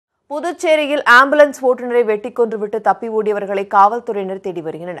புதுச்சேரியில் ஆம்புலன்ஸ் ஓட்டுநரை வெட்டிக் கொன்றுவிட்டு தப்பி ஓடியவர்களை காவல்துறையினர் தேடி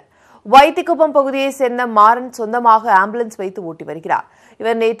வருகின்றனர். வைத்திக்குப்பம் பகுதியைச் சேர்ந்த மாறன் சொந்தமாக ஆம்புலன்ஸ் வைத்து ஓட்டி வருகிறார்.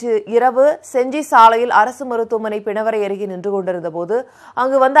 இவர் நேற்று இரவு செஞ்சி சாலையில் அரசு மருத்துவமனை பிணவரை அருகே நின்று கொண்டிருந்தபோது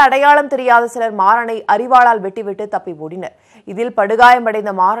அங்கு வந்த அடையாளம் தெரியாத சிலர் மாறனை அரிவாளால் வெட்டிவிட்டு தப்பி ஓடினர். இதில்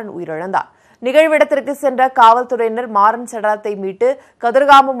படுகாயமடைந்த மாறன் உயிரிழந்தார். நிகழ்விடத்திற்கு சென்ற காவல்துறையினர் மாறன் சடலத்தை மீட்டு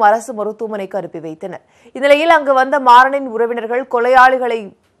கதிர்காமம் அரசு மருத்துவமனைக்கு அனுப்பி வைத்தனர். இந்நிலையில் அங்கு வந்த மாறனின் உறவினர்கள் கொலையாளிகளை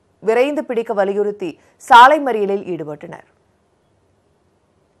விரைந்து பிடிக்க வலியுறுத்தி சாலை மறியலில் ஈடுபட்டனர்.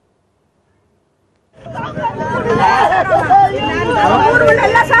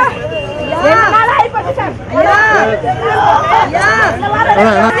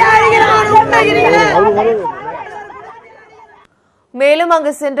 மேலும்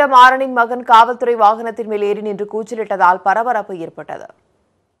அங்கு சென்ற மாறனின் மகன் காவல்துறை வாகனத்தின் மேல் ஏறி நின்று கூச்சலிட்டதால் பரபரப்பு ஏற்பட்டது.